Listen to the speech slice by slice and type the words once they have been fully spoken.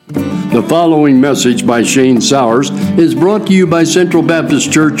The following message by Shane Sowers is brought to you by Central Baptist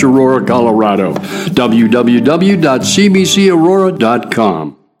Church, Aurora, Colorado.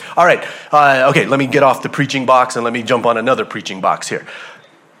 www.cbcaurora.com. All right. Okay, let me get off the preaching box and let me jump on another preaching box here.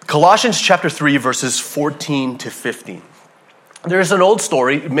 Colossians chapter 3, verses 14 to 15. There's an old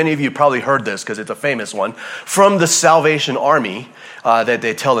story, many of you probably heard this because it's a famous one, from the Salvation Army that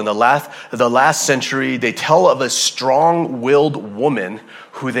they tell in the last century. They tell of a strong-willed woman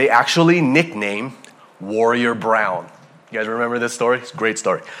who they actually nickname Warrior Brown. You guys remember this story? It's a great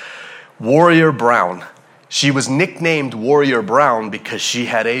story. Warrior Brown. She was nicknamed Warrior Brown because she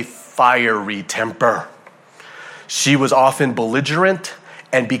had a fiery temper. She was often belligerent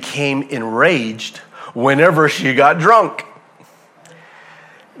and became enraged whenever she got drunk.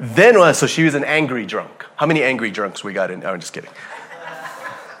 So she was an angry drunk. How many angry drunks we got in? Oh, I'm just kidding.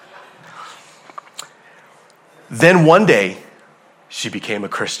 Then one day, she became a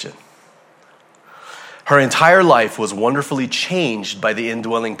Christian. Her entire life was wonderfully changed by the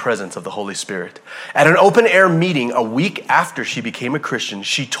indwelling presence of the Holy Spirit. At an open-air meeting a week after she became a Christian,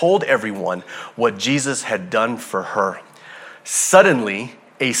 she told everyone what Jesus had done for her. Suddenly,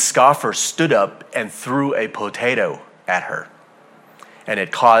 a scoffer stood up and threw a potato at her, and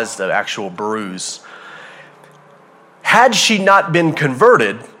it caused an actual bruise. Had she not been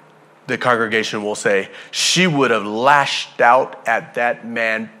converted, the congregation will say, she would have lashed out at that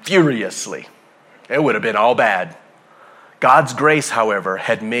man furiously. It would have been all bad. God's grace, however,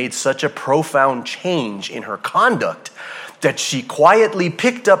 had made such a profound change in her conduct that she quietly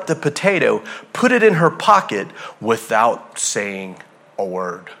picked up the potato, put it in her pocket without saying a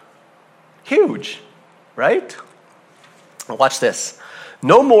word. Huge, right? Watch this.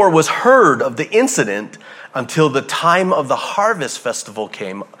 No more was heard of the incident until the time of the harvest festival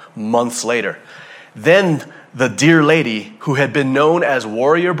came months later. Then the dear lady, who had been known as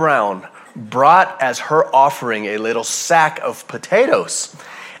Warrior Brown, brought as her offering a little sack of potatoes.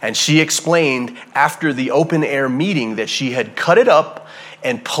 And she explained after the open-air meeting that she had cut it up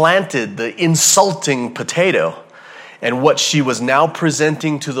and planted the insulting potato. And what she was now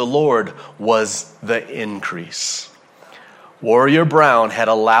presenting to the Lord was the increase. Warrior Brown had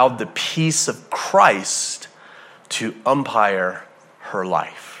allowed the peace of Christ to umpire her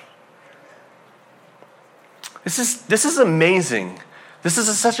life. This is amazing. This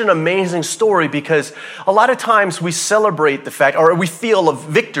is such an amazing story because a lot of times we celebrate the fact, or we feel a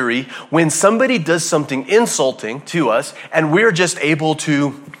victory when somebody does something insulting to us and we're just able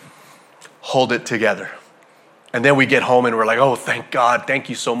to hold it together. And then we get home and we're like, oh, thank God. Thank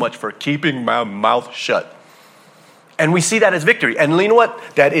you so much for keeping my mouth shut. And we see that as victory. And you know what?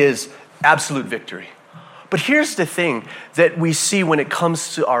 That is absolute victory. But here's the thing that we see when it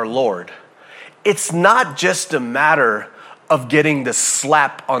comes to our Lord. It's not just a matter of getting the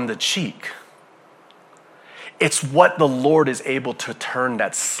slap on the cheek. It's what the Lord is able to turn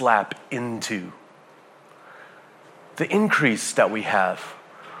that slap into. The increase that we have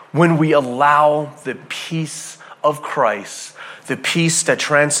when we allow the peace of Christ, the peace that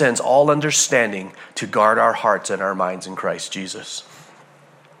transcends all understanding, to guard our hearts and our minds in Christ Jesus.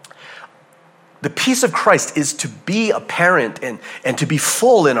 The peace of Christ is to be apparent and to be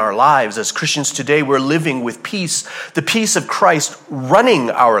full in our lives. As Christians today, we're living with peace, the peace of Christ running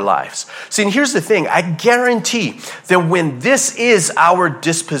our lives. See, and here's the thing. I guarantee that when this is our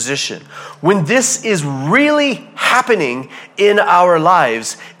disposition, when this is really happening in our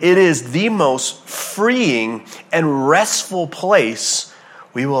lives, it is the most freeing and restful place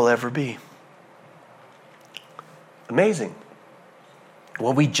we will ever be. Amazing.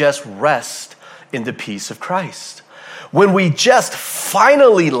 When we just rest in the peace of Christ. When we just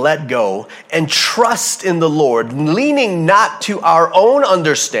finally let go and trust in the Lord, leaning not to our own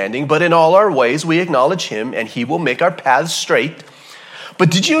understanding, but in all our ways we acknowledge Him and He will make our paths straight.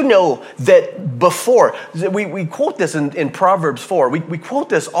 But did you know that before, we quote this in Proverbs 4, we quote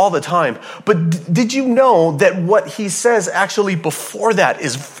this all the time, but did you know that what he says actually before that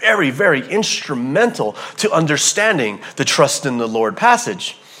is very, very instrumental to understanding the trust in the Lord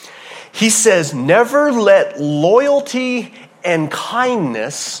passage? He says, never let loyalty and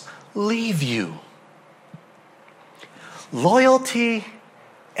kindness leave you. Loyalty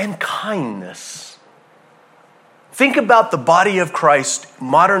and kindness. Think about the body of Christ,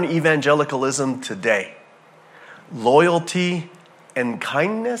 modern evangelicalism today. Loyalty and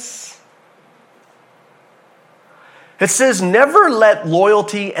kindness. It says, never let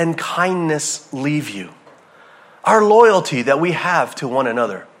loyalty and kindness leave you. Our loyalty that we have to one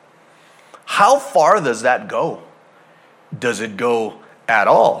another. How far does that go? Does it go at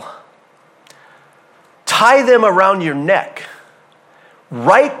all? Tie them around your neck.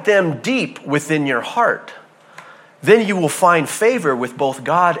 Write them deep within your heart. Then you will find favor with both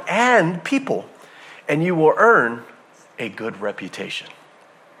God and people, and you will earn a good reputation.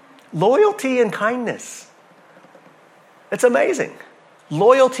 Loyalty and kindness. It's amazing.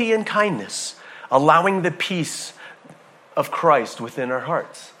 Loyalty and kindness, allowing the peace of Christ within our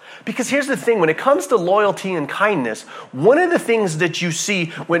hearts. Because here's the thing, when it comes to loyalty and kindness, one of the things that you see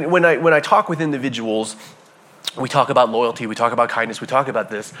when I talk with individuals, we talk about loyalty, we talk about kindness, we talk about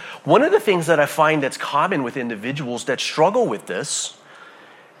this. One of the things that I find that's common with individuals that struggle with this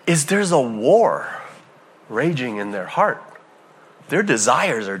is there's a war raging in their heart. Their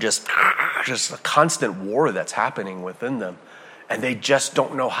desires are just a constant war that's happening within them. And they just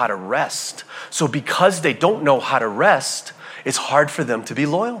don't know how to rest. So because they don't know how to rest, it's hard for them to be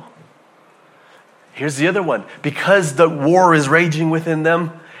loyal. Here's the other one. Because the war is raging within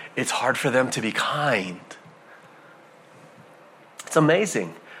them, it's hard for them to be kind. It's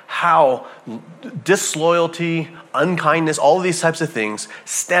amazing how disloyalty, unkindness, all of these types of things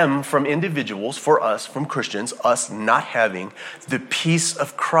stem from individuals, for us, from Christians, us not having the peace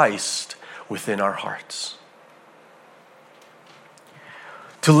of Christ within our hearts.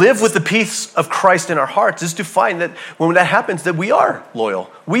 To live with the peace of Christ in our hearts is to find that when that happens, that we are loyal,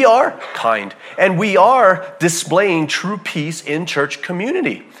 we are kind, and we are displaying true peace in church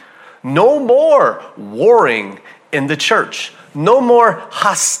community. No more warring in the church. No more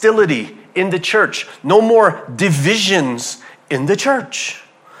hostility in the church. No more divisions in the church.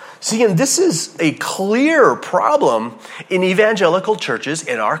 See, and this is a clear problem in evangelical churches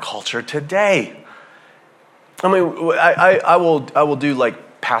in our culture today. I mean, I will do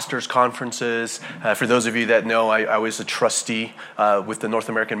like pastors' conferences. For those of you that know, I was a trustee with the North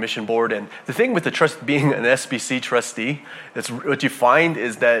American Mission Board. And the thing with being an SBC trustee, what you find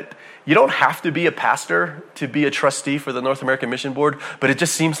is that you don't have to be a pastor to be a trustee for the North American Mission Board, but it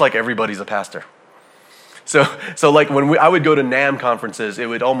just seems like everybody's a pastor. So like when I would go to NAM conferences, it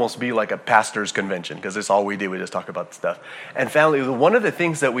would almost be like a pastor's convention because that's all we did. We just talk about stuff. And family, one of the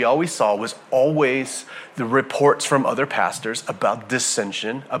things that we always saw was always the reports from other pastors about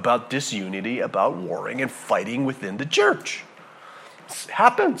dissension, about disunity, about warring and fighting within the church. It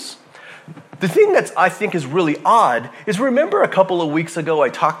happens. The thing that I think is really odd is, remember a couple of weeks ago I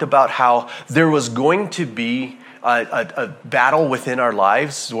talked about how there was going to be a battle within our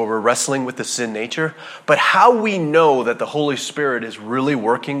lives where we're wrestling with the sin nature. But how we know that the Holy Spirit is really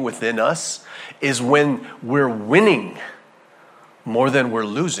working within us is when we're winning more than we're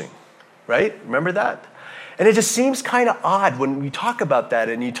losing, right? Remember that? And it just seems kind of odd when we talk about that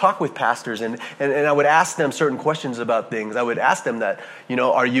and you talk with pastors and I would ask them certain questions about things. I would ask them that,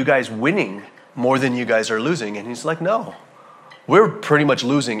 are you guys winning more than you guys are losing? And he's like, no, we're pretty much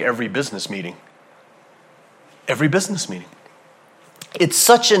losing every business meeting. Every business meeting. It's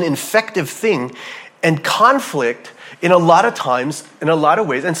such an infective thing, and conflict in a lot of times, in a lot of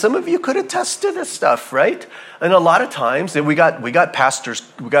ways, and some of you could attest to this stuff, right? And a lot of times, and we got pastors,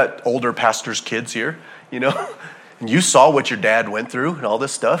 we got older pastors' kids here, and you saw what your dad went through and all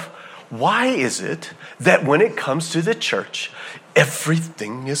this stuff. Why is it that when it comes to the church,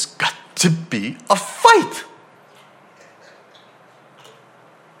 everything has got to be a fight?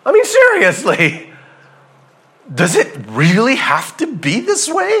 I mean, seriously. Does it really have to be this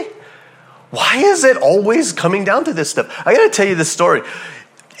way? Why is it always coming down to this stuff? I got to tell you this story.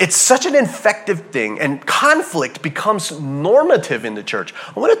 It's such an infective thing, and conflict becomes normative in the church.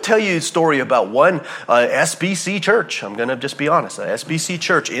 I want to tell you a story about one SBC church. I'm going to just be honest. A SBC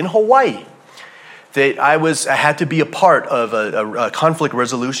church in Hawaii that I had to be a part of a conflict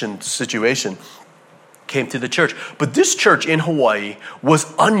resolution situation. Came to the church. But this church in Hawaii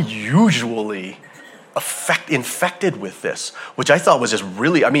was unusually infected with this, which I thought was just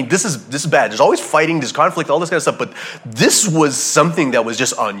really, this is bad. There's always fighting, there's conflict, all this kind of stuff, but this was something that was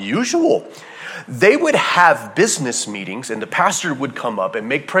just unusual. They would have business meetings, and the pastor would come up and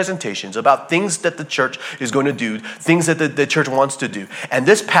make presentations about things that the church is going to do, things that the church wants to do. And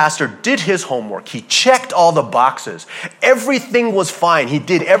this pastor did his homework. He checked all the boxes. Everything was fine. He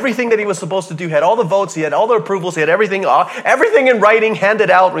did everything that he was supposed to do. He had all the votes. He had all the approvals. He had everything in writing, handed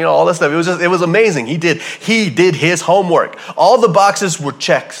out, all this stuff. It was amazing. He did his homework. All the boxes were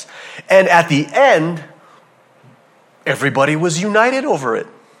checks. And at the end, everybody was united over it.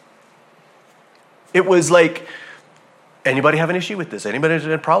 It was like, anybody have an issue with this? Anybody have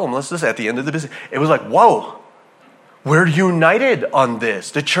a problem? Let's just, at the end of the business, it was like, whoa, we're united on this.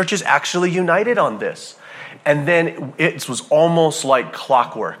 The church is actually united on this. And then it was almost like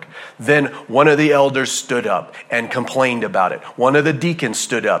clockwork. Then one of the elders stood up and complained about it. One of the deacons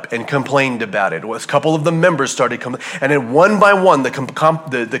stood up and complained about it. A couple of the members started complaining. And then one by one,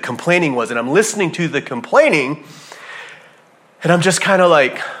 the complaining was, and I'm listening to the complaining, and I'm just kind of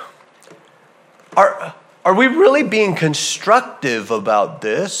like, are we really being constructive about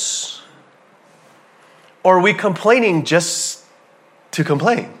this? Or are we complaining just to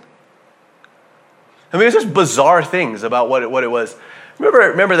complain? I mean, it's just bizarre things about what it was.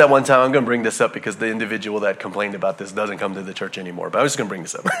 Remember that one time, I'm going to bring this up because the individual that complained about this doesn't come to the church anymore, but I'm just going to bring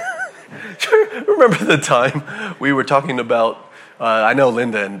this up. Remember the time we were talking about, I know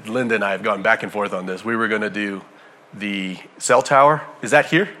Linda and I have gone back and forth on this. We were going to do the cell tower. Is that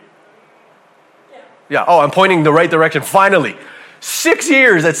here? Yeah. Oh, I'm pointing the right direction, finally. 6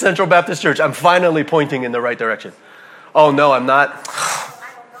 years at Central Baptist Church, I'm finally pointing in the right direction. Oh, no, I'm not.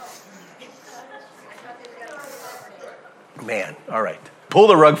 Man, all right. Pull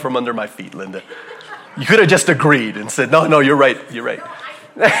the rug from under my feet, Linda. You could have just agreed and said, no, you're right.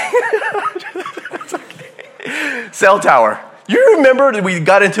 It's okay. Cell tower. You remember that we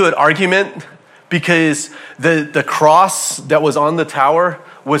got into an argument because the cross that was on the tower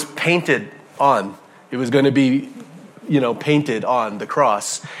was painted on. It was going to be, painted on the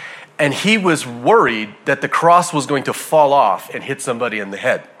cross. And he was worried that the cross was going to fall off and hit somebody in the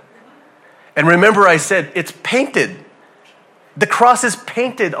head. And remember I said, it's painted. The cross is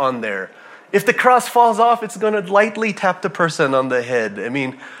painted on there. If the cross falls off, it's going to lightly tap the person on the head. I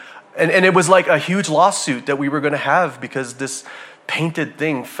mean, and it was like a huge lawsuit that we were going to have because this painted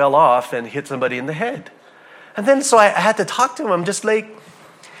thing fell off and hit somebody in the head. And then so I had to talk to him. I'm just like,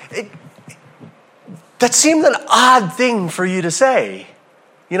 that seemed an odd thing for you to say,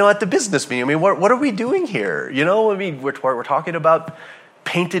 at the business meeting. I mean, what are we doing here? We're talking about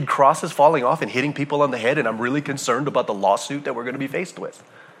painted crosses falling off and hitting people on the head, and I'm really concerned about the lawsuit that we're going to be faced with.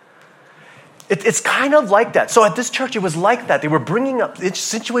 It's kind of like that. So at this church, it was like that. They were bringing up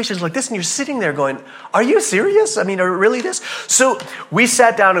situations like this, and you're sitting there going, are you serious? I mean, are really this? So we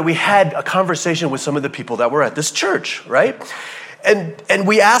sat down and we had a conversation with some of the people that were at this church, right? And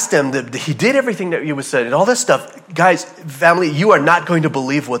we asked him, that he did everything that he was said and all this stuff. Guys, family, you are not going to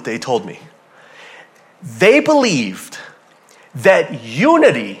believe what they told me. They believed that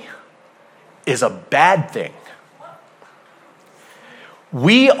unity is a bad thing.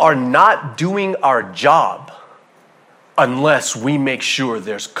 We are not doing our job unless we make sure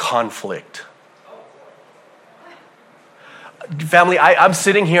there's conflict. Family, I'm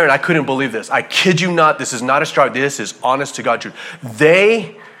sitting here and I couldn't believe this. I kid you not, this is not a straw. This is honest to God truth.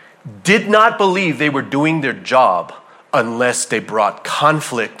 They did not believe they were doing their job unless they brought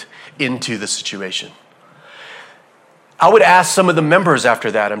conflict into the situation. I would ask some of the members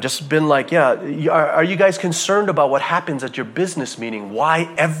after that. I'm just been like, are you guys concerned about what happens at your business meeting?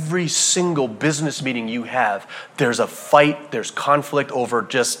 Why every single business meeting you have, there's a fight, there's conflict over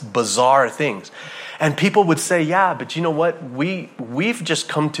just bizarre things. And people would say, yeah, but you know what? We've just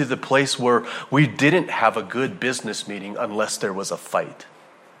come to the place where we didn't have a good business meeting unless there was a fight.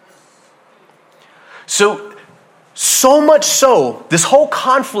 So much so, this whole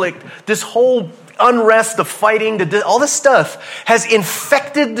conflict, this whole unrest, the fighting, all this stuff has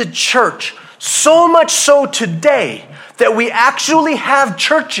infected the church so much so today that we actually have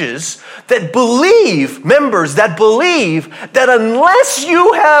churches that believe, members that believe that unless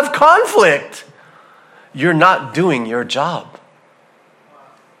you have conflict, you're not doing your job.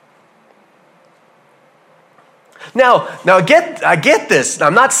 Now I get this.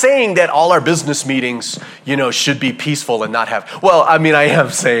 I'm not saying that all our business meetings, should be peaceful and not have. Well, I mean, I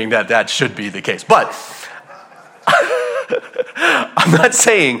am saying that should be the case, but I'm not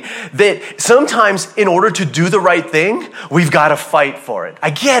saying that sometimes in order to do the right thing, we've got to fight for it. I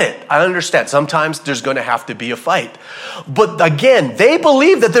get it. I understand. Sometimes there's going to have to be a fight. But again, they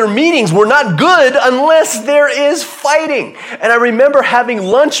believe that their meetings were not good unless there is fighting. And I remember having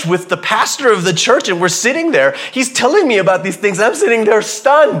lunch with the pastor of the church, and we're sitting there. He's telling me about these things. I'm sitting there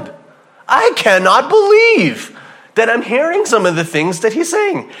stunned. I cannot believe that I'm hearing some of the things that he's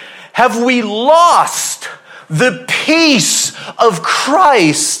saying. Have we lost the peace of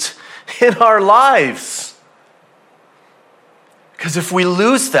Christ in our lives? Because if we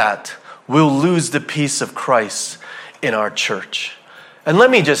lose that, we'll lose the peace of Christ in our church. And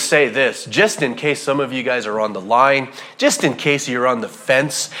let me just say this, just in case some of you guys are on the line, just in case you're on the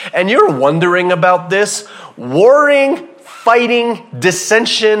fence, and you're wondering about this, warring, fighting,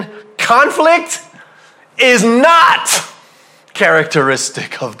 dissension, conflict is not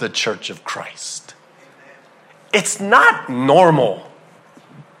characteristic of the Church of Christ. It's not normal.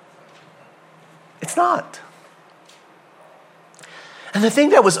 It's not. And the thing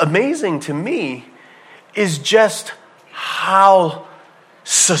that was amazing to me is just how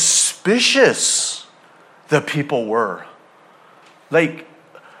suspicious the people were. Like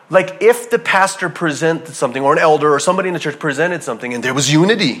if the pastor presented something, or an elder, or somebody in the church presented something, and there was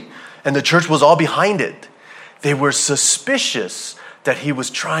unity, and the church was all behind it, they were suspicious that he was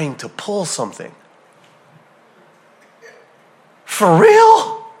trying to pull something. For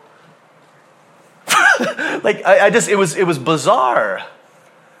real? It was bizarre.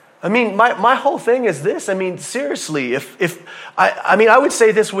 I mean, my whole thing is this. I mean, seriously, I would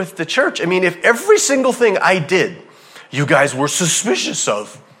say this with the church. I mean, if every single thing I did, you guys were suspicious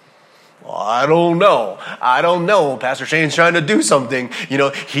of, well, I don't know. Pastor Shane's trying to do something.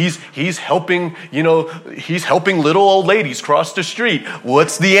 He's helping little old ladies cross the street.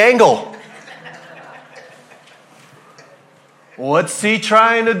 What's the angle? What's he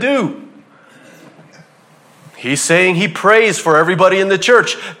trying to do? He's saying he prays for everybody in the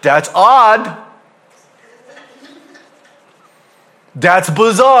church. That's odd. That's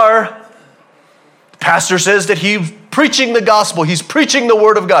bizarre. The pastor says that he's preaching the gospel. He's preaching the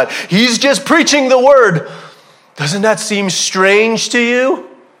word of God. He's just preaching the word. Doesn't that seem strange to you?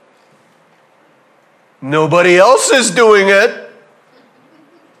 Nobody else is doing it.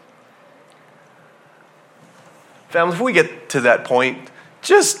 Family, if we get to that point,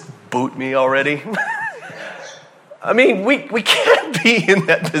 just boot me already. I mean, we can't be in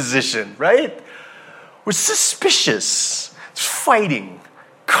that position, right? We're suspicious, fighting,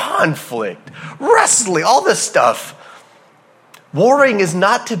 conflict, wrestling, all this stuff. Warring is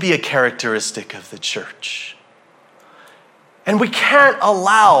not to be a characteristic of the church. And we can't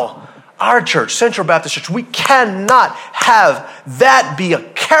allow our church, Central Baptist Church, we cannot have that be a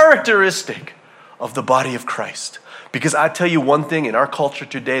characteristic of the body of Christ. Because I tell you one thing, in our culture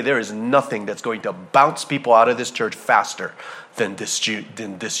today, there is nothing that's going to bounce people out of this church faster than this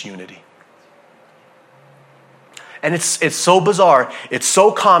unity. And it's so bizarre, it's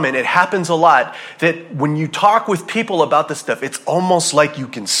so common, it happens a lot, that when you talk with people about this stuff, it's almost like you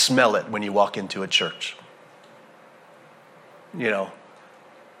can smell it when you walk into a church. I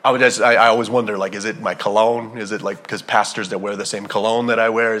always wonder, is it my cologne? Is it because pastors that wear the same cologne that I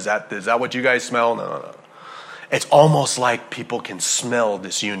wear, is that what you guys smell? No. It's almost like people can smell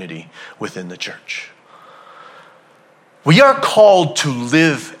this unity within the church. We are called to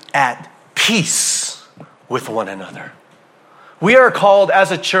live at peace with one another. We are called as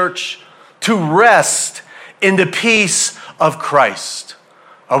a church to rest in the peace of Christ.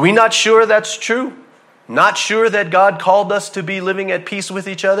 Are we not sure that's true? Not sure that God called us to be living at peace with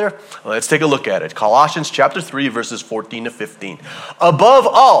each other? Well, let's take a look at it. Colossians chapter 3, verses 14 to 15. Above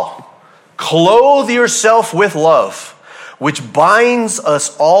all, clothe yourself with love, which binds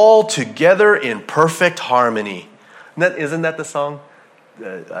us all together in perfect harmony. Isn't that the song?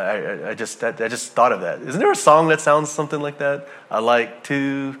 I just thought of that. Isn't there a song that sounds something like that? I like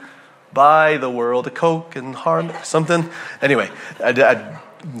to buy the world a Coke and harm something. Anyway,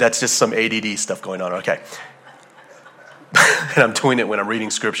 that's just some ADD stuff going on. Okay. And I'm doing it when I'm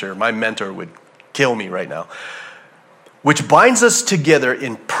reading scripture. My mentor would kill me right now. Which binds us together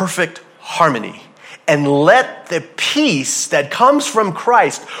in perfect harmony. And let the peace that comes from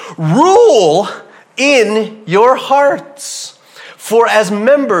Christ rule in your hearts. For as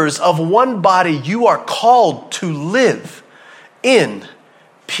members of one body, you are called to live in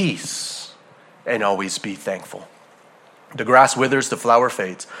peace and always be thankful. The grass withers, the flower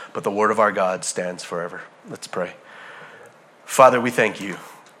fades, but the word of our God stands forever. Let's pray. Father, we thank you.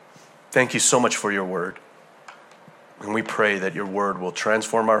 Thank you so much for your word. And we pray that your word will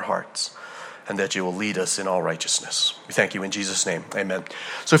transform our hearts and that you will lead us in all righteousness. We thank you in Jesus' name. Amen.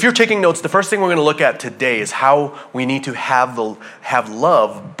 So if you're taking notes, the first thing we're going to look at today is how we need to have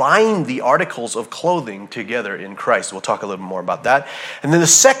love bind the articles of clothing together in Christ. We'll talk a little more about that. And then the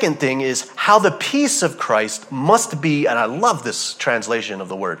second thing is how the peace of Christ must be, and I love this translation of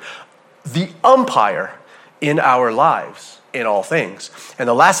the word, the umpire in our lives in all things. And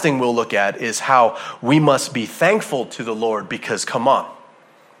the last thing we'll look at is how we must be thankful to the Lord because, come on,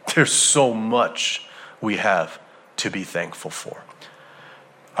 there's so much we have to be thankful for.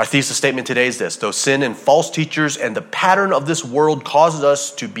 Our thesis statement today is this: though sin and false teachers and the pattern of this world causes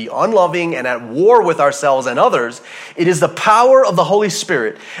us to be unloving and at war with ourselves and others, it is the power of the Holy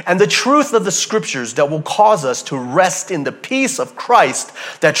Spirit and the truth of the Scriptures that will cause us to rest in the peace of Christ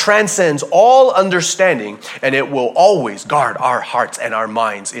that transcends all understanding, and it will always guard our hearts and our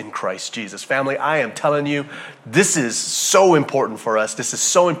minds in Christ Jesus. Family, I am telling you, this is so important for us. This is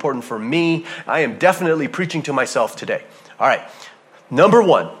so important for me. I am definitely preaching to myself today. All right. Number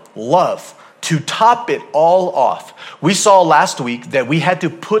one, love to top it all off, we saw last week that we had to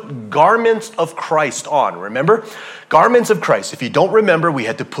put garments of Christ on. Remember? Garments of Christ. If you don't remember, we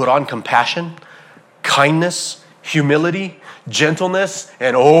had to put on compassion, kindness, humility, gentleness,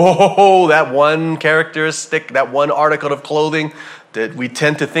 and that one characteristic, that one article of clothing that we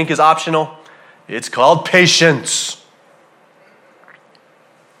tend to think is optional. It's called patience.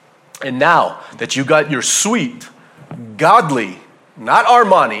 And now that you got your sweet, godly, not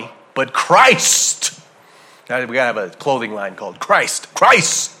Armani, but Christ. We gotta have a clothing line called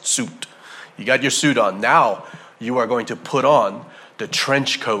Christ suit. You got your suit on. Now you are going to put on the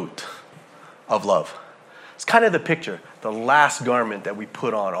trench coat of love. It's kind of the picture. The last garment that we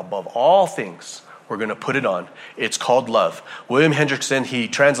put on above all things, we're going to put it on. It's called love. William Hendrickson, he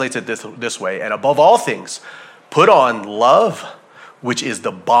translates it this way. And above all things, put on love, which is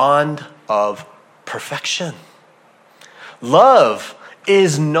the bond of perfection. Love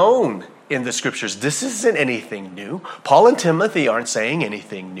is known in the scriptures. This isn't anything new. Paul and Timothy aren't saying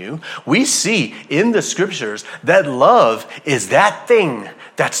anything new. We see in the scriptures that love is that thing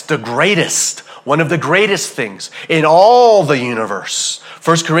that's the greatest, one of the greatest things in all the universe.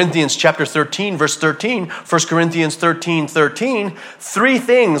 1 Corinthians chapter 13, verse 13, 1 Corinthians 13:13, 3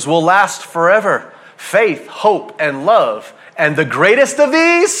 things will last forever: faith, hope, and love. And the greatest of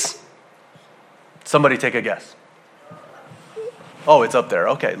these? Somebody take a guess. Oh, it's up there.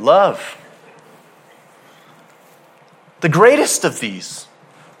 Okay, love. The greatest of these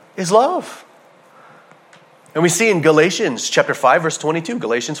is love. And we see in Galatians chapter 5, verse 22,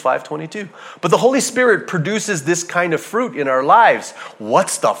 Galatians 5:22. But the Holy Spirit produces this kind of fruit in our lives.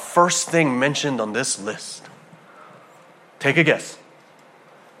 What's the first thing mentioned on this list? Take a guess.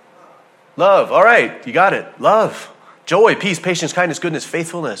 Love. All right, you got it. Love. Joy, peace, patience, kindness, goodness,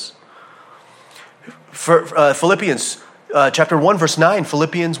 faithfulness. For Philippians chapter 1, verse 9,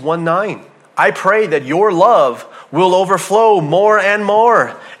 Philippians 1:9. I pray that your love will overflow more and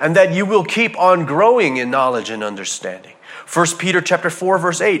more, and that you will keep on growing in knowledge and understanding. 1 Peter chapter 4,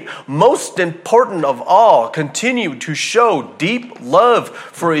 verse 8. Most important of all, continue to show deep love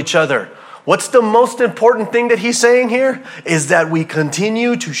for each other. What's the most important thing that he's saying here? Is that we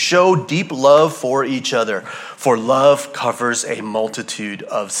continue to show deep love for each other. For love covers a multitude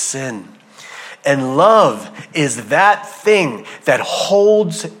of sin. And love is that thing that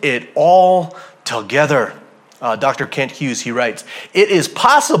holds it all together. Dr. Kent Hughes, he writes, it is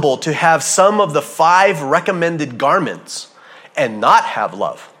possible to have some of the 5 recommended garments and not have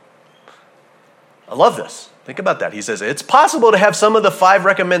love. I love this. Think about that. He says, it's possible to have some of the 5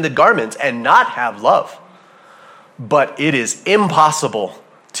 recommended garments and not have love. But it is impossible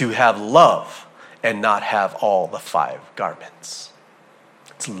to have love and not have all the 5 garments.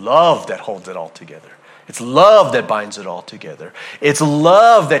 It's love that holds it all together. It's love that binds it all together. It's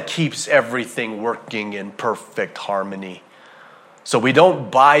love that keeps everything working in perfect harmony. So we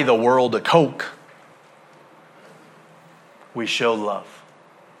don't buy the world a Coke. We show love.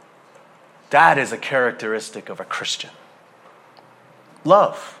 That is a characteristic of a Christian.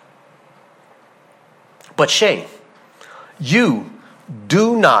 Love. But Shane, you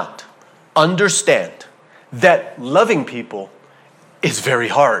do not understand that loving people is very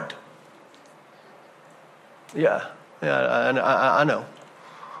hard. Yeah, I know.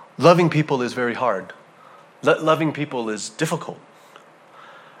 Loving people is very hard. Loving people is difficult.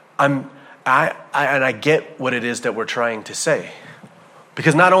 And I get what it is that we're trying to say.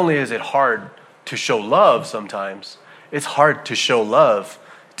 Because not only is it hard to show love sometimes, it's hard to show love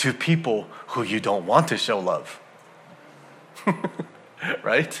to people who you don't want to show love.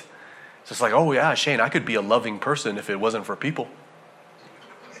 Right? It's just like, oh yeah, Shane, I could be a loving person if it wasn't for people.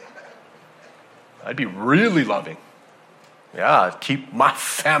 I'd be really loving. Yeah, keep my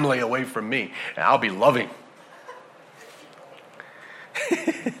family away from me, and I'll be loving.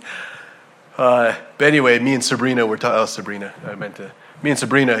 But anyway, me and Sabrina were talking. Me and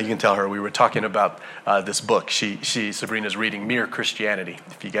Sabrina, you can tell her, we were talking about this book. Sabrina's reading Mere Christianity.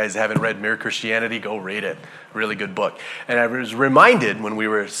 If you guys haven't read Mere Christianity, go read it. Really good book. And I was reminded when we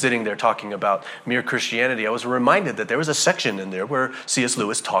were sitting there talking about Mere Christianity, I was reminded that there was a section in there where C.S.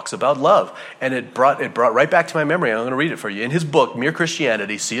 Lewis talks about love. And it brought right back to my memory. I'm going to read it for you. In his book, Mere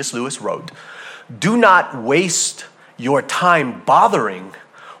Christianity, C.S. Lewis wrote, "Do not waste your time bothering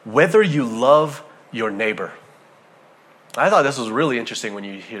whether you love your neighbor." I thought this was really interesting when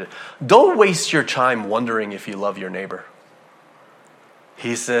you hear it. Don't waste your time wondering if you love your neighbor.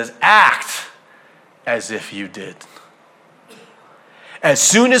 He says, act as if you did. As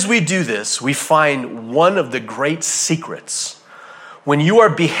soon as we do this, we find one of the great secrets. When you are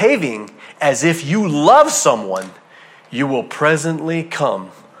behaving as if you love someone, you will presently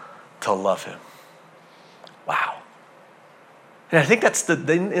come to love him. Wow. And I think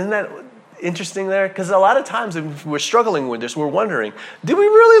isn't that interesting there? Because a lot of times if we're struggling with this, we're wondering, do we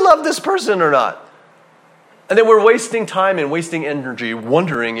really love this person or not? And then we're wasting time and wasting energy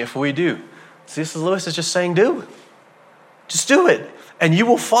wondering if we do. C.S. Lewis is just saying, do. Just do it. And you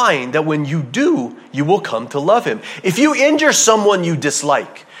will find that when you do, you will come to love him. If you injure someone you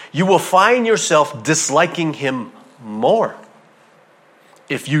dislike, you will find yourself disliking him more.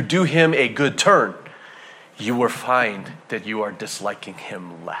 If you do him a good turn, you will find that you are disliking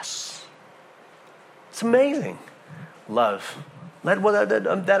him less. It's amazing. Love.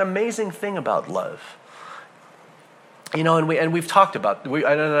 That amazing thing about love. You know, and we've talked about,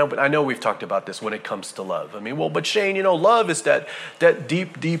 I know we've talked about this when it comes to love. I mean, well, but Shane, you know, love is that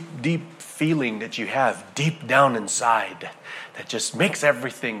deep feeling that you have deep down inside that just makes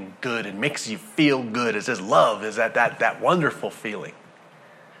everything good and makes you feel good. It says love is that wonderful feeling.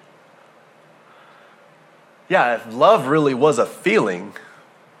 Yeah, if love really was a feeling,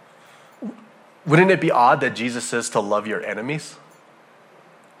 wouldn't it be odd that Jesus says to love your enemies?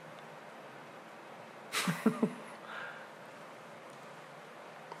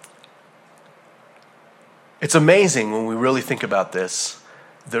 It's amazing when we really think about this,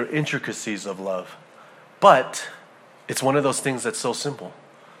 the intricacies of love. But it's one of those things that's so simple.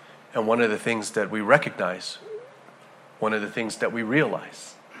 And one of the things that we recognize, one of the things that we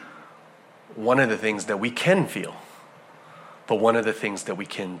realize, one of the things that we can feel, but one of the things that we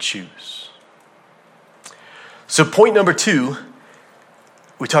can choose. So point number 2,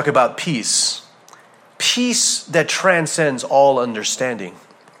 we talk about peace. Peace that transcends all understanding.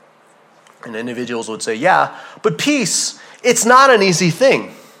 And individuals would say, yeah, but peace, it's not an easy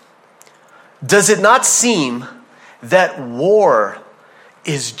thing. Does it not seem that war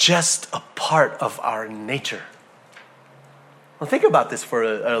is just a part of our nature? Well, think about this for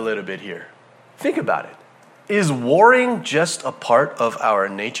a little bit here. Think about it. Is warring just a part of our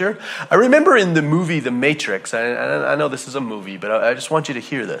nature? I remember in the movie The Matrix, I know this is a movie, but I just want you to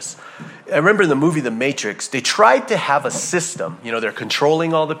hear this. I remember in the movie The Matrix, they tried to have a system. You know, they're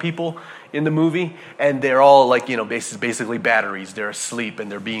controlling all the people in the movie, and they're all like, you know, basically batteries. They're asleep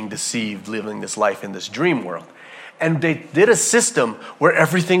and they're being deceived, living this life in this dream world. And they did a system where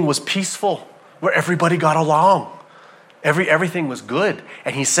everything was peaceful, where everybody got along. Everything was good.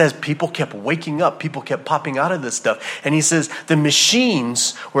 And he says people kept waking up. People kept popping out of this stuff. And he says the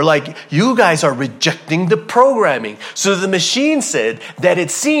machines were like, you guys are rejecting the programming. So the machine said that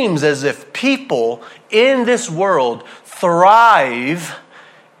it seems as if people in this world thrive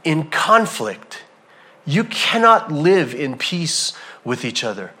in conflict. You cannot live in peace with each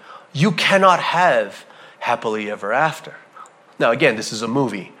other. You cannot have happily ever after. Now, again, this is a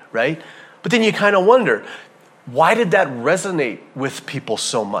movie, right? But then you kind of wonder, why did that resonate with people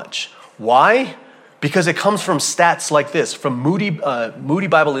so much? Why? Because it comes from stats like this, from Moody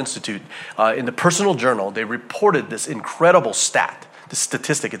Bible Institute. In the Personal Journal, they reported this incredible stat, this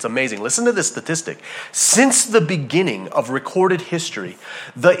statistic. It's amazing. Listen to this statistic. Since the beginning of recorded history,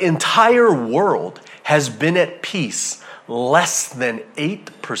 the entire world has been at peace less than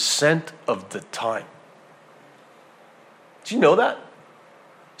 8% of the time. Do you know that?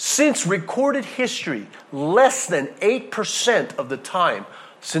 Since recorded history, less than 8% of the time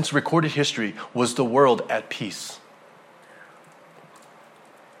since recorded history was the world at peace.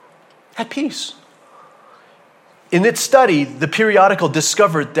 At peace. In its study, the periodical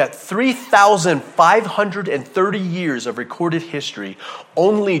discovered that 3,530 years of recorded history,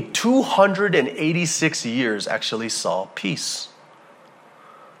 only 286 years actually saw peace.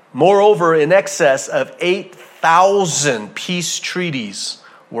 Moreover, in excess of 8,000 peace treaties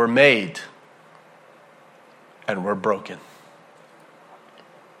were made and were broken.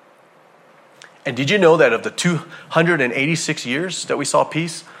 And did you know that of the 286 years that we saw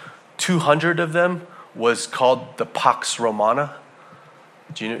peace, 200 of them was called the Pax Romana?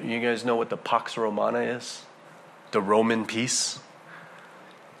 Do you guys know what the Pax Romana is? The Roman peace.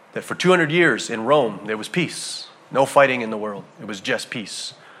 That for 200 years in Rome, there was peace. No fighting in the world. It was just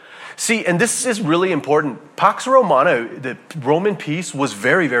peace. See, and this is really important. Pax Romana, the Roman peace, was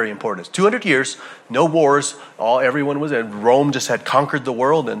very, very important. It's 200 years, no wars, everyone was there. Rome just had conquered the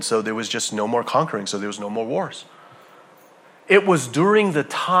world, and so there was just no more conquering, so there was no more wars. It was during the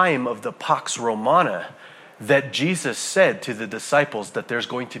time of the Pax Romana that Jesus said to the disciples that there's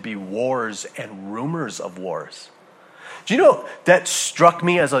going to be wars and rumors of wars. Do you know, that struck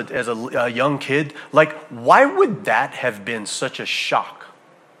me as a young kid? Like, why would that have been such a shock?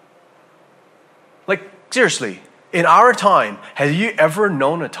 Like, seriously, in our time, have you ever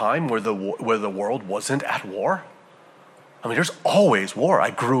known a time where the world wasn't at war? I mean, there's always war. I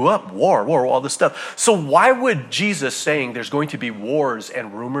grew up, war, all this stuff. So why would Jesus saying there's going to be wars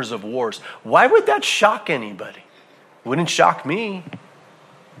and rumors of wars, why would that shock anybody? Wouldn't shock me.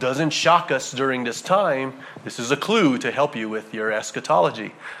 Doesn't shock us during this time. This is a clue to help you with your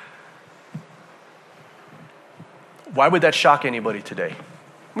eschatology. Why would that shock anybody today?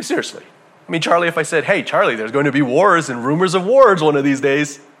 I mean, seriously. I mean, Charlie, if I said, hey, Charlie, there's going to be wars and rumors of wars one of these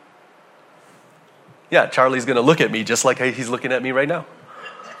days. Yeah, Charlie's going to look at me just like he's looking at me right now.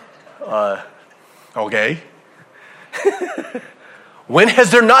 Okay. When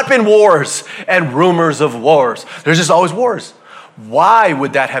has there not been wars and rumors of wars? There's just always wars. Why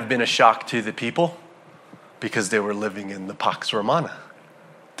would that have been a shock to the people? Because they were living in the Pax Romana.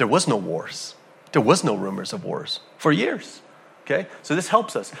 There was no wars. There was no rumors of wars for years. Okay? So this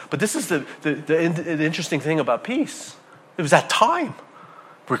helps us. But this is the interesting thing about peace. It was that time.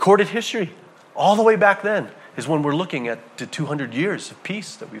 Recorded history. All the way back then is when we're looking at the 200 years of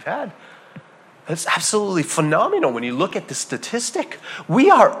peace that we've had. It's absolutely phenomenal when you look at the statistic. We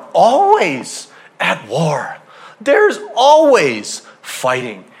are always at war. There's always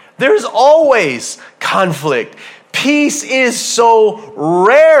fighting. There's always conflict. Peace is so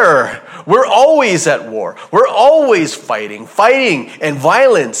rare. We're always at war. We're always fighting and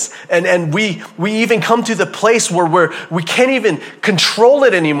violence. And we even come to the place where we can't even control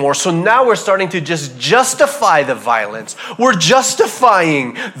it anymore. So now we're starting to just justify the violence. We're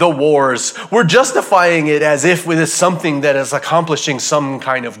justifying the wars. We're justifying it as if it is something that is accomplishing some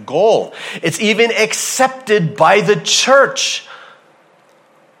kind of goal. It's even accepted by the church.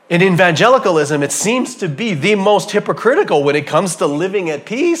 In evangelicalism, it seems to be the most hypocritical when it comes to living at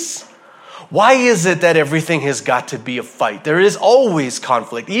peace. Why is it that everything has got to be a fight? There is always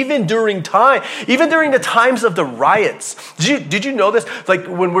conflict, even during the times of the riots. Did you know this? Like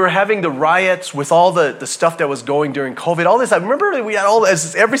when we were having the riots with all the stuff that was going during COVID, all this, I remember we had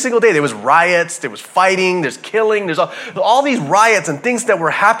every single day, there was riots, there was fighting, there's killing, there's all these riots and things that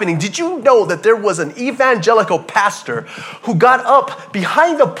were happening. Did you know that there was an evangelical pastor who got up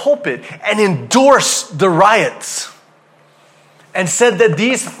behind the pulpit and endorsed the riots? And said that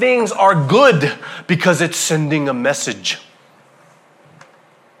these things are good because it's sending a message.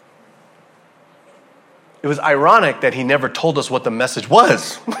 It was ironic that he never told us what the message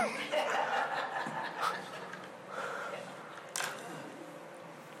was.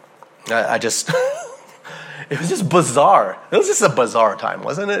 it was just bizarre. It was just a bizarre time,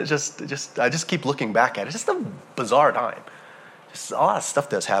 wasn't it? I just keep looking back at it. It's just a bizarre time. Just a lot of stuff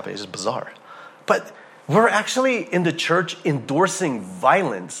that's happening. It's just bizarre. But we're actually in the church endorsing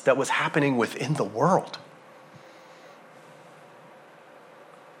violence that was happening within the world.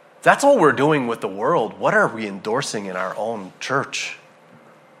 That's what we're doing with the world. What are we endorsing in our own church?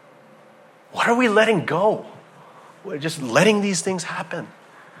 What are we letting go? We're just letting these things happen.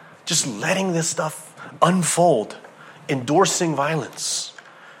 Just letting this stuff unfold. Endorsing violence.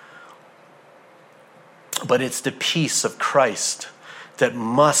 But it's the peace of Christ that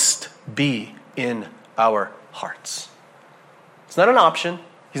must be in our hearts. It's not an option.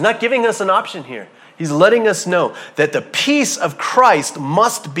 He's not giving us an option here. He's letting us know that the peace of Christ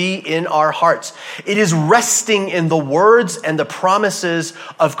must be in our hearts. It is resting in the words and the promises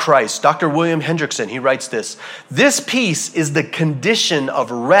of Christ. Dr. William Hendrickson, he writes this: this peace is the condition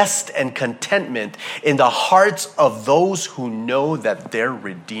of rest and contentment in the hearts of those who know that their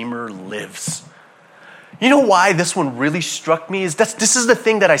Redeemer lives. You know why this one really struck me? This is the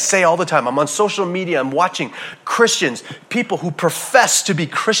thing that I say all the time. I'm on social media. I'm watching Christians, people who profess to be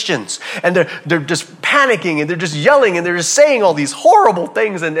Christians, and they're just panicking and they're just yelling and they're just saying all these horrible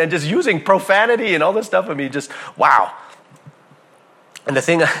things and just using profanity and all this stuff. I mean, just wow. And the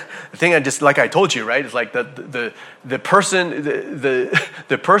thing I just, like I told you, right? It's like the person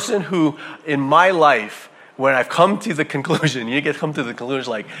who in my life, when I've come to the conclusion,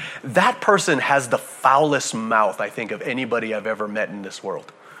 like that person has the foulest mouth, I think, of anybody I've ever met in this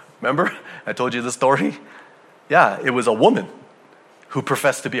world. Remember? I told you the story? Yeah, it was a woman who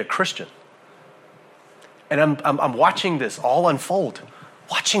professed to be a Christian. And I'm watching this all unfold.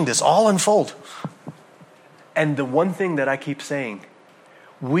 And the one thing that I keep saying,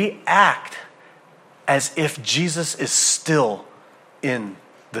 we act as if Jesus is still in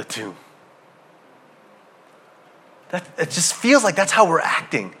the tomb. It just feels like that's how we're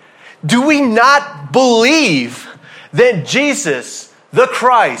acting. Do we not believe that Jesus, the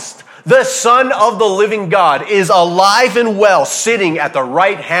Christ, the Son of the living God, is alive and well, sitting at the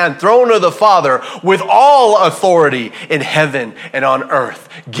right hand throne of the Father with all authority in heaven and on earth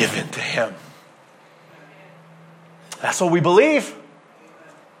given to him? That's what we believe.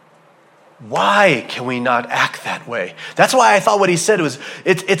 Why can we not act that way? That's why I thought what he said was,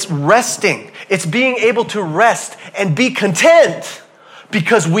 it's resting. It's being able to rest and be content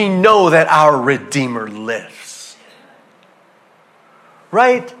because we know that our Redeemer lives.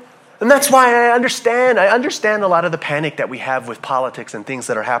 Right? And that's why I understand a lot of the panic that we have with politics and things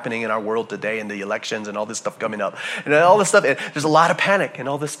that are happening in our world today and the elections and all this stuff coming up. And all this stuff, and there's a lot of panic and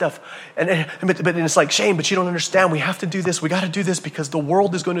all this stuff. But it's like, Shane, but you don't understand. We have to do this. We got to do this because the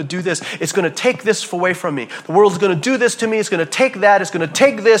world is going to do this. It's going to take this away from me. The world is going to do this to me. It's going to take that. It's going to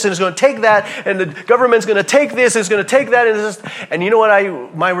take this and it's going to take that. And the government's going to take this. And it's going to take that. And you know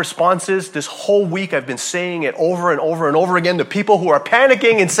what my response is? This whole week I've been saying it over and over and over again to people who are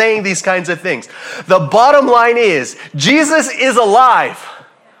panicking and saying these kinds of things. The bottom line is, Jesus is alive.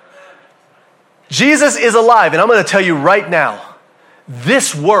 Jesus is alive. And I'm going to tell you right now,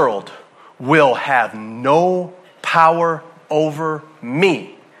 this world will have no power over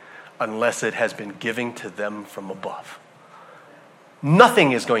me unless it has been given to them from above.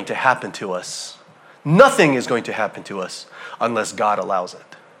 Nothing is going to happen to us. Nothing is going to happen to us unless God allows it.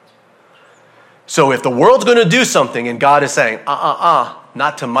 So if the world's going to do something and God is saying,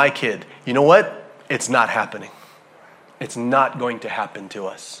 not to my kid, you know what? It's not happening. It's not going to happen to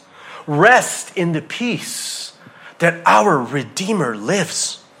us. Rest in the peace that our Redeemer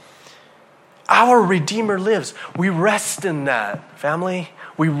lives. Our Redeemer lives. We rest in that, family.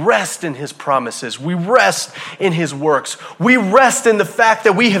 We rest in his promises. We rest in his works. We rest in the fact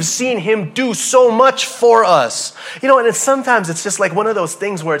that we have seen him do so much for us. You know, and sometimes it's just like one of those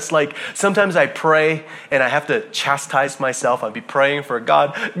things where it's like, sometimes I pray and I have to chastise myself. I'll be praying for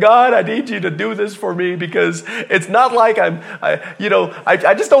God, I need you to do this for me because it's not like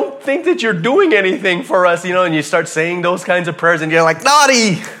I just don't think that you're doing anything for us, you know, and you start saying those kinds of prayers and you're like,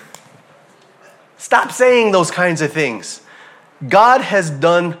 naughty! Stop saying those kinds of things. God has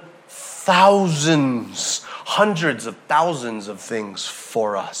done thousands, hundreds of thousands of things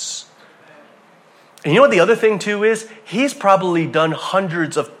for us. And you know what the other thing too is? He's probably done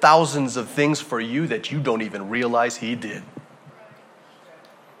hundreds of thousands of things for you that you don't even realize he did.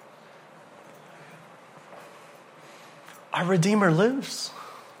 Our Redeemer lives.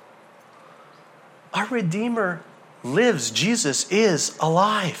 Our Redeemer lives. Jesus is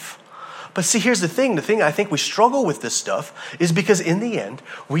alive. But see, here's the thing. The thing I think we struggle with this stuff is because in the end,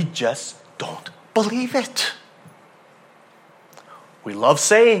 we just don't believe it. We love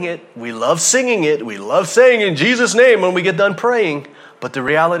saying it. We love singing it. We love saying in Jesus' name when we get done praying. But the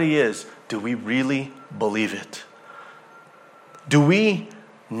reality is, do we really believe it? Do we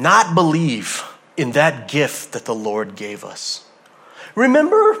not believe in that gift that the Lord gave us?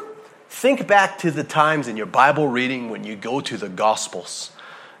 Remember, think back to the times in your Bible reading when you go to the Gospels.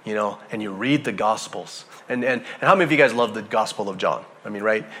 You know, and you read the Gospels. And how many of you guys love the Gospel of John? I mean,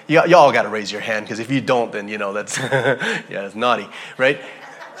 right? Y'all got to raise your hand, because if you don't, then, you know, that's, it's naughty, right?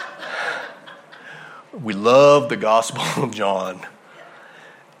 We love the Gospel of John.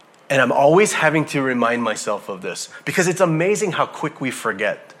 And I'm always having to remind myself of this, because it's amazing how quick we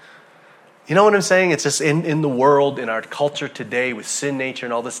forget. You know what I'm saying? It's just in the world, in our culture today, with sin nature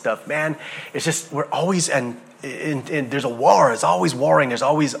and all this stuff, man, it's just, we're always, and there's a war. There's always warring. There's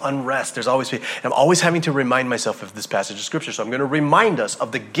always unrest. And I'm always having to remind myself of this passage of Scripture. So I'm going to remind us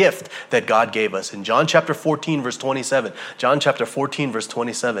of the gift that God gave us. In John chapter 14, verse 27. John chapter 14, verse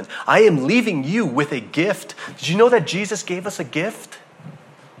 27. I am leaving you with a gift. Did you know that Jesus gave us a gift?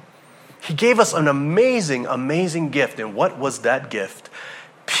 He gave us an amazing, amazing gift. And what was that gift?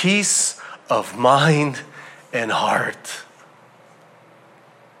 Peace of mind and heart.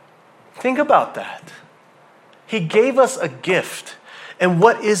 Think about that. He gave us a gift. And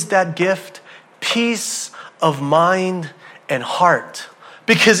what is that gift? Peace of mind and heart.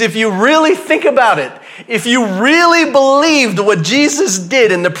 Because if you really think about it, if you really believed what Jesus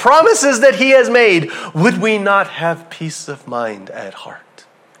did and the promises that he has made, would we not have peace of mind and heart?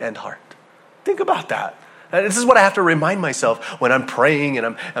 Think about that. And this is what I have to remind myself when I'm praying and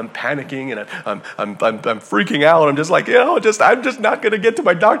I'm panicking and I'm freaking out. I'm just like, I'm just not going to get to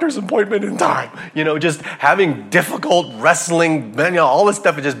my doctor's appointment in time. You know, just having difficult wrestling, all this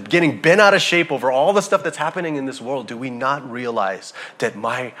stuff, and just getting bent out of shape over all the stuff that's happening in this world. Do we not realize that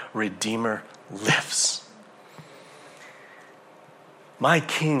my Redeemer lives? My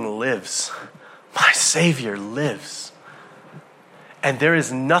King lives. My Savior lives. And there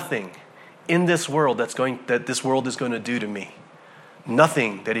is nothing in this world that this world is going to do to me.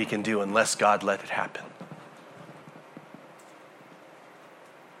 Nothing that he can do unless God let it happen.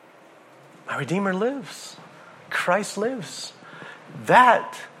 My Redeemer lives. Christ lives.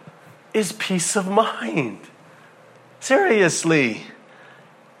 That is peace of mind. Seriously.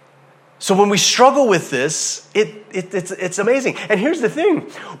 So when we struggle with this, it's amazing. And here's the thing.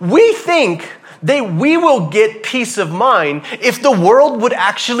 We think that we will get peace of mind if the world would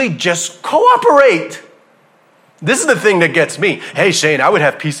actually just cooperate. This is the thing that gets me. Hey, Shane, I would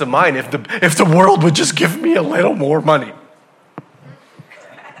have peace of mind if the world would just give me a little more money.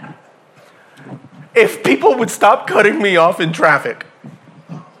 If people would stop cutting me off in traffic.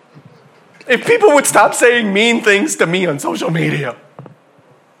 If people would stop saying mean things to me on social media.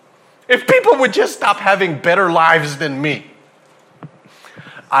 If people would just stop having better lives than me,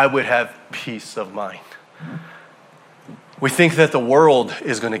 I would have peace of mind. We think that the world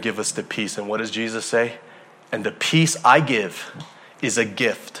is going to give us the peace. And what does Jesus say? And the peace I give is a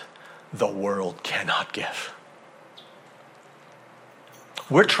gift the world cannot give.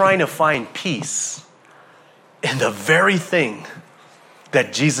 We're trying to find peace in the very thing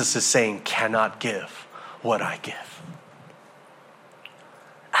that Jesus is saying cannot give what I give.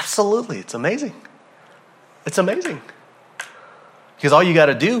 Absolutely, it's amazing. It's amazing. Because all you got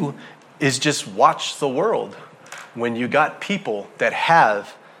to do is just watch the world when you got people that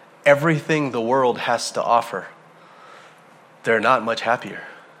have everything the world has to offer. They're not much happier.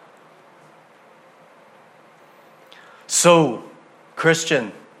 So,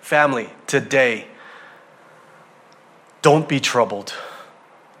 Christian family, today, don't be troubled.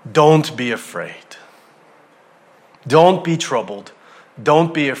 Don't be afraid. Don't be troubled.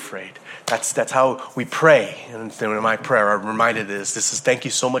 Don't be afraid. That's how we pray. And in my prayer, I'm reminded of this. This is thank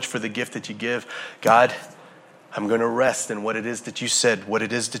you so much for the gift that you give. God, I'm going to rest in what it is that you said, what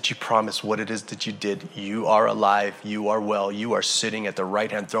it is that you promised, what it is that you did. You are alive. You are well. You are sitting at the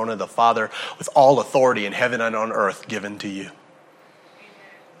right-hand throne of the Father with all authority in heaven and on earth given to you.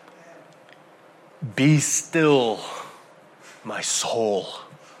 Be still, my soul.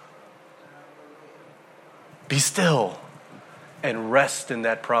 Be still and rest in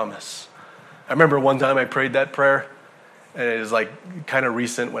that promise. I remember one time I prayed that prayer, and it was like kind of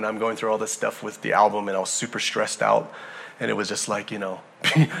recent when I'm going through all this stuff with the album, and I was super stressed out. And it was just like,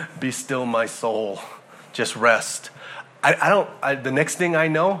 be still, my soul. Just rest. The next thing I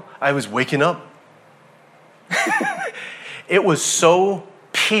know, I was waking up. It was so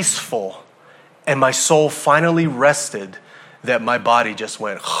peaceful, and my soul finally rested that my body just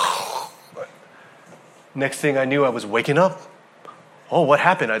went. Next thing I knew, I was waking up. Oh, what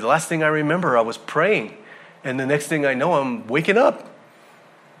happened? The last thing I remember, I was praying. And the next thing I know, I'm waking up.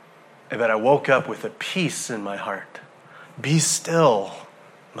 And that I woke up with a peace in my heart. Be still,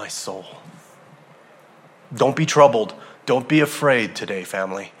 my soul. Don't be troubled. Don't be afraid today,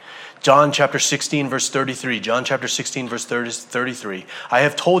 family. John chapter 16, verse 33. John chapter 16, verse 33. I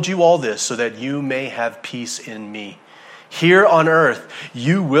have told you all this so that you may have peace in me. Here on earth,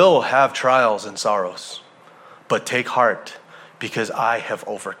 you will have trials and sorrows. But take heart, because I have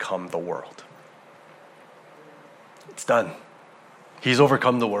overcome the world. It's done. He's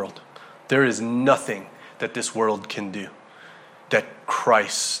overcome the world. There is nothing that this world can do that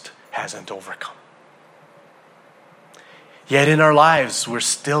Christ hasn't overcome. Yet in our lives, we're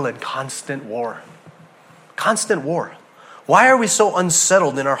still in constant war. Constant war. Why are we so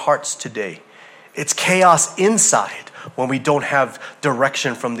unsettled in our hearts today? It's chaos inside when we don't have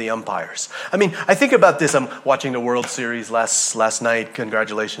direction from the umpires. I mean, I think about this. I'm watching the World Series last night.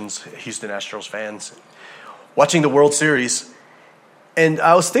 Congratulations, Houston Astros fans. Watching the World Series. And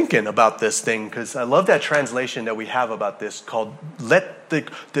I was thinking about this thing because I love that translation that we have about this called let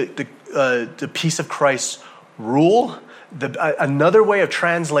the peace of Christ rule. Another way of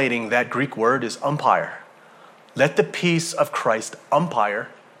translating that Greek word is umpire. Let the peace of Christ umpire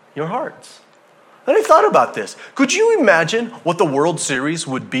your hearts. And I thought about this. Could you imagine what the World Series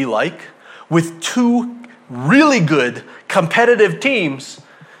would be like with two really good competitive teams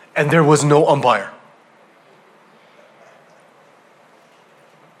and there was no umpire?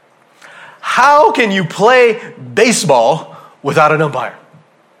 How can you play baseball without an umpire?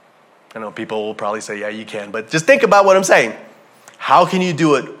 I know people will probably say, yeah, you can, but just think about what I'm saying. How can you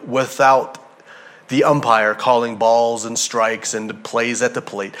do it without the umpire calling balls and strikes and plays at the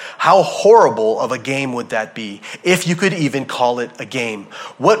plate? How horrible of a game would that be if you could even call it a game?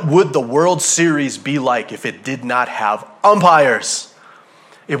 What would the World Series be like if it did not have umpires?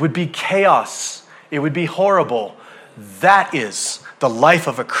 It would be chaos. It would be horrible. That is the life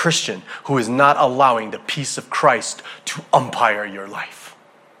of a Christian who is not allowing the peace of Christ to umpire your life.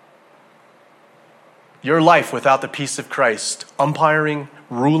 Your life without the peace of Christ umpiring,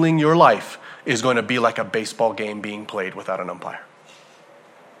 ruling your life, is going to be like a baseball game being played without an umpire.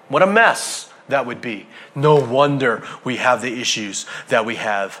 What a mess that would be. No wonder we have the issues that we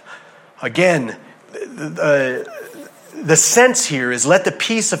have. Again, The sense here is let the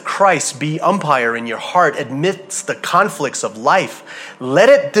peace of Christ be umpire in your heart amidst the conflicts of life. Let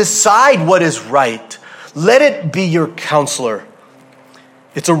it decide what is right. Let it be your counselor.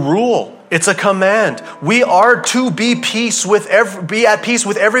 It's a rule. It's a command. We are to be at peace with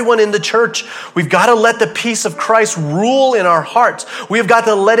everyone in the church. We've got to let the peace of Christ rule in our hearts. We've got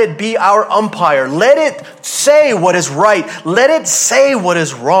to let it be our umpire. Let it say what is right. Let it say what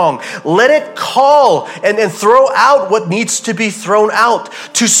is wrong. Let it call and throw out what needs to be thrown out.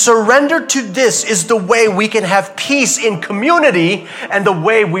 To surrender to this is the way we can have peace in community and the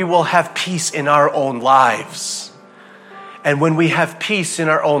way we will have peace in our own lives. And when we have peace in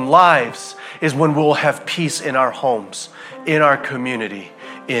our own lives is when we'll have peace in our homes, in our community,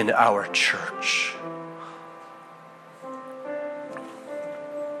 in our church.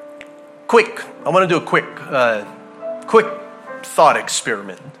 I want to do a quick thought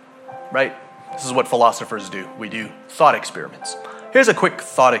experiment, right? This is what philosophers do. We do thought experiments. Here's a quick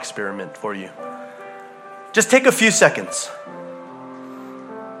thought experiment for you. Just take a few seconds.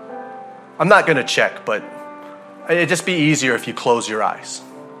 I'm not going to check, but it'd just be easier if you close your eyes.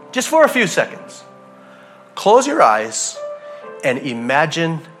 Just for a few seconds. Close your eyes and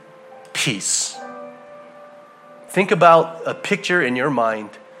imagine peace. Think about a picture in your mind.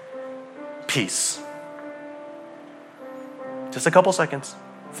 Peace. Just a couple seconds.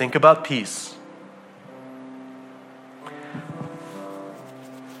 Think about peace.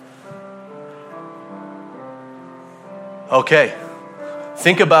 Okay.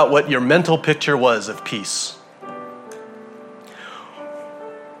 Think about what your mental picture was of peace.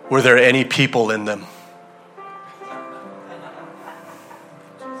 Were there any people in them?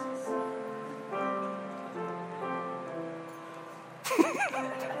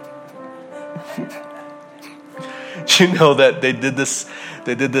 You know that they did this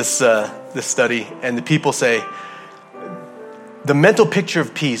study, and the people say the mental picture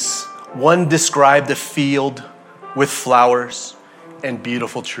of peace, one described a field with flowers and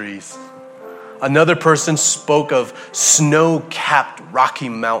beautiful trees. Another person spoke of snow-capped Rocky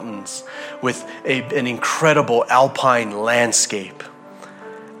Mountains with an incredible alpine landscape.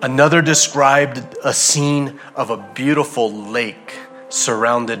 Another described a scene of a beautiful lake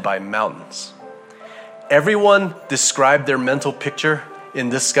surrounded by mountains. Everyone described their mental picture in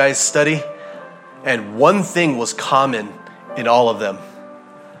this guy's study, and one thing was common in all of them.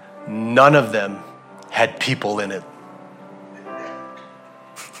 None of them had people in it.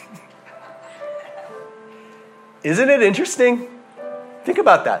 Isn't it interesting? Think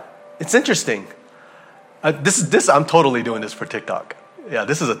about that. It's interesting. I'm totally doing this for TikTok. Yeah,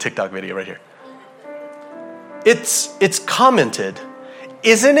 this is a TikTok video right here. It's commented.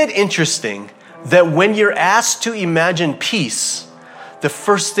 Isn't it interesting that when you're asked to imagine peace, the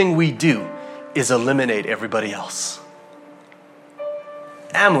first thing we do is eliminate everybody else?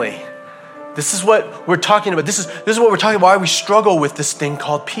 Emily, this is what we're talking about. This is what we're talking about, why we struggle with this thing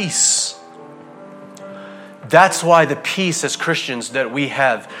called peace. That's why the peace as Christians that we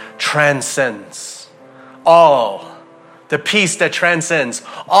have transcends all. The peace that transcends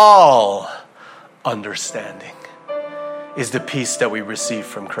all understanding is the peace that we receive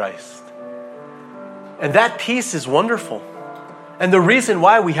from Christ. And that peace is wonderful. And the reason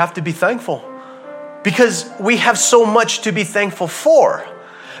why we have to be thankful, because we have so much to be thankful for.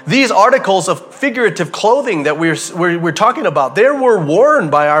 These articles of figurative clothing that we're talking about, they were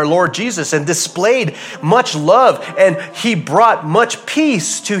worn by our Lord Jesus and displayed much love, and he brought much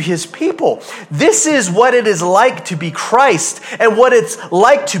peace to his people. This is what it is like to be Christ, and what it's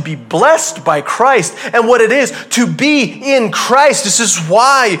like to be blessed by Christ, and what it is to be in Christ. This is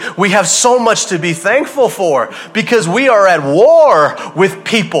why we have so much to be thankful for, because we are at war with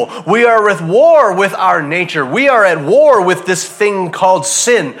people. We are at war with our nature. We are at war with this thing called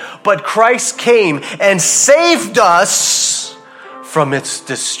sin. But Christ came and saved us from its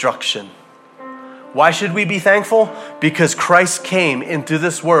destruction. Why should we be thankful? Because Christ came into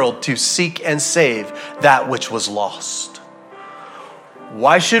this world to seek and save that which was lost.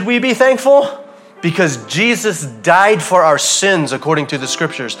 Why should we be thankful? Because Jesus died for our sins according to the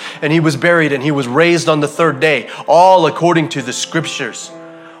scriptures, and he was buried and he was raised on the third day, all according to the scriptures.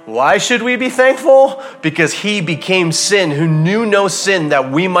 Why should we be thankful? Because he became sin who knew no sin,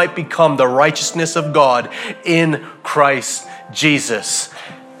 that we might become the righteousness of God in Christ Jesus.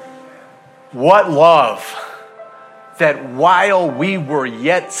 What love that while we were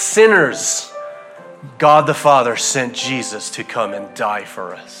yet sinners, God the Father sent Jesus to come and die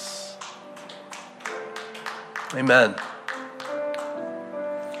for us. Amen.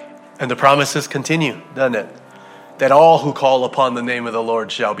 And the promises continue, doesn't it? That all who call upon the name of the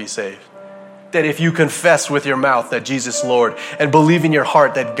Lord shall be saved. that if you confess with your mouth that Jesus is Lord and believe in your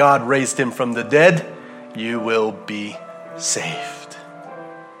heart that God raised him from the dead, you will be saved.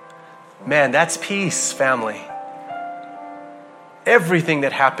 Man, that's peace, family. Everything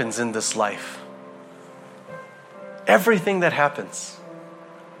that happens in this life, everything that happens,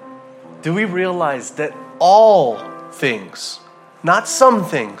 do we realize that all things, not some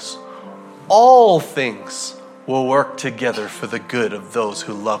things, all things will work together for the good of those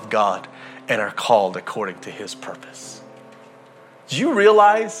who love God and are called according to his purpose? Do you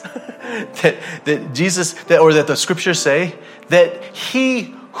realize that Jesus, that the scriptures say that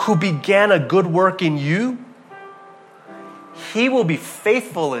he who began a good work in you, he will be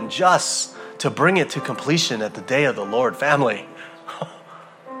faithful and just to bring it to completion at the day of the Lord, family.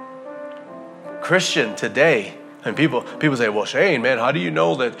 Christian today, and people say, well, Shane, man, how do you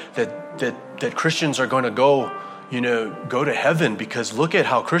know that Christians are going to go to heaven? Because look at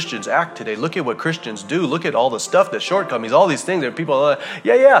how Christians act today. Look at what Christians do. Look at all the stuff, the shortcomings, all these things that people,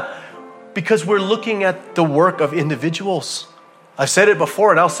 because we're looking at the work of individuals. I've said it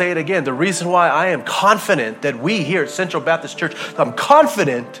before and I'll say it again. The reason why I am confident that we here at Central Baptist Church, I'm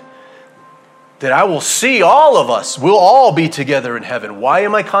confident that I will see all of us, we'll all be together in heaven. Why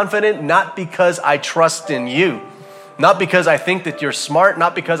am I confident? Not because I trust in you. Not because I think that you're smart.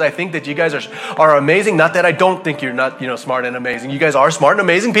 Not because I think that you guys are amazing. Not that I don't think you're not, smart and amazing. You guys are smart and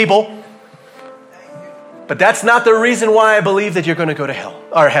amazing people. But that's not the reason why I believe that you're going to go to hell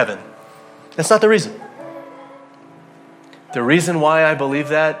or heaven. That's not the reason. The reason why I believe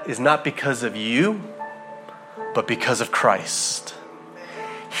that is not because of you, but because of Christ.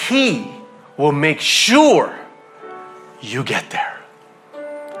 He will make sure you get there.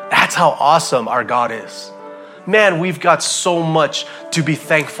 That's how awesome our God is. Man, we've got so much to be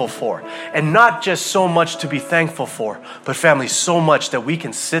thankful for. And not just so much to be thankful for, but family, so much that we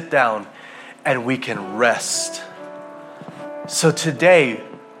can sit down and we can rest. So today,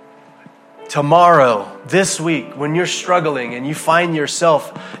 tomorrow, this week, when you're struggling and you find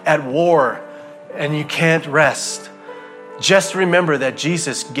yourself at war and you can't rest, just remember that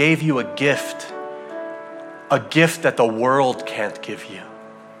Jesus gave you a gift that the world can't give you,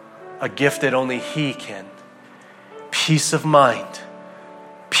 a gift that only he can. Peace of mind,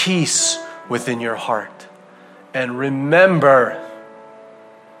 peace within your heart. And remember,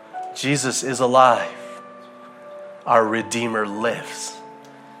 Jesus is alive. Our Redeemer lives.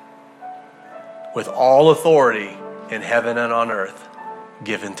 With all authority in heaven and on earth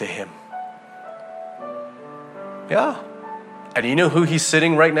given to him. Yeah. And you know who he's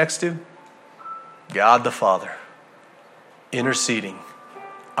sitting right next to? God the Father, interceding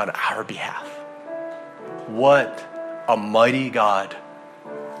on our behalf. What a mighty God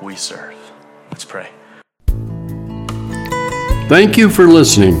we serve. Let's pray. Thank you for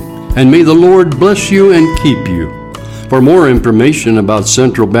listening, and may the Lord bless you and keep you. For more information about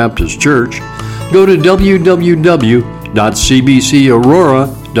Central Baptist Church, go to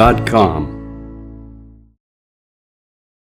www.cbcaurora.com.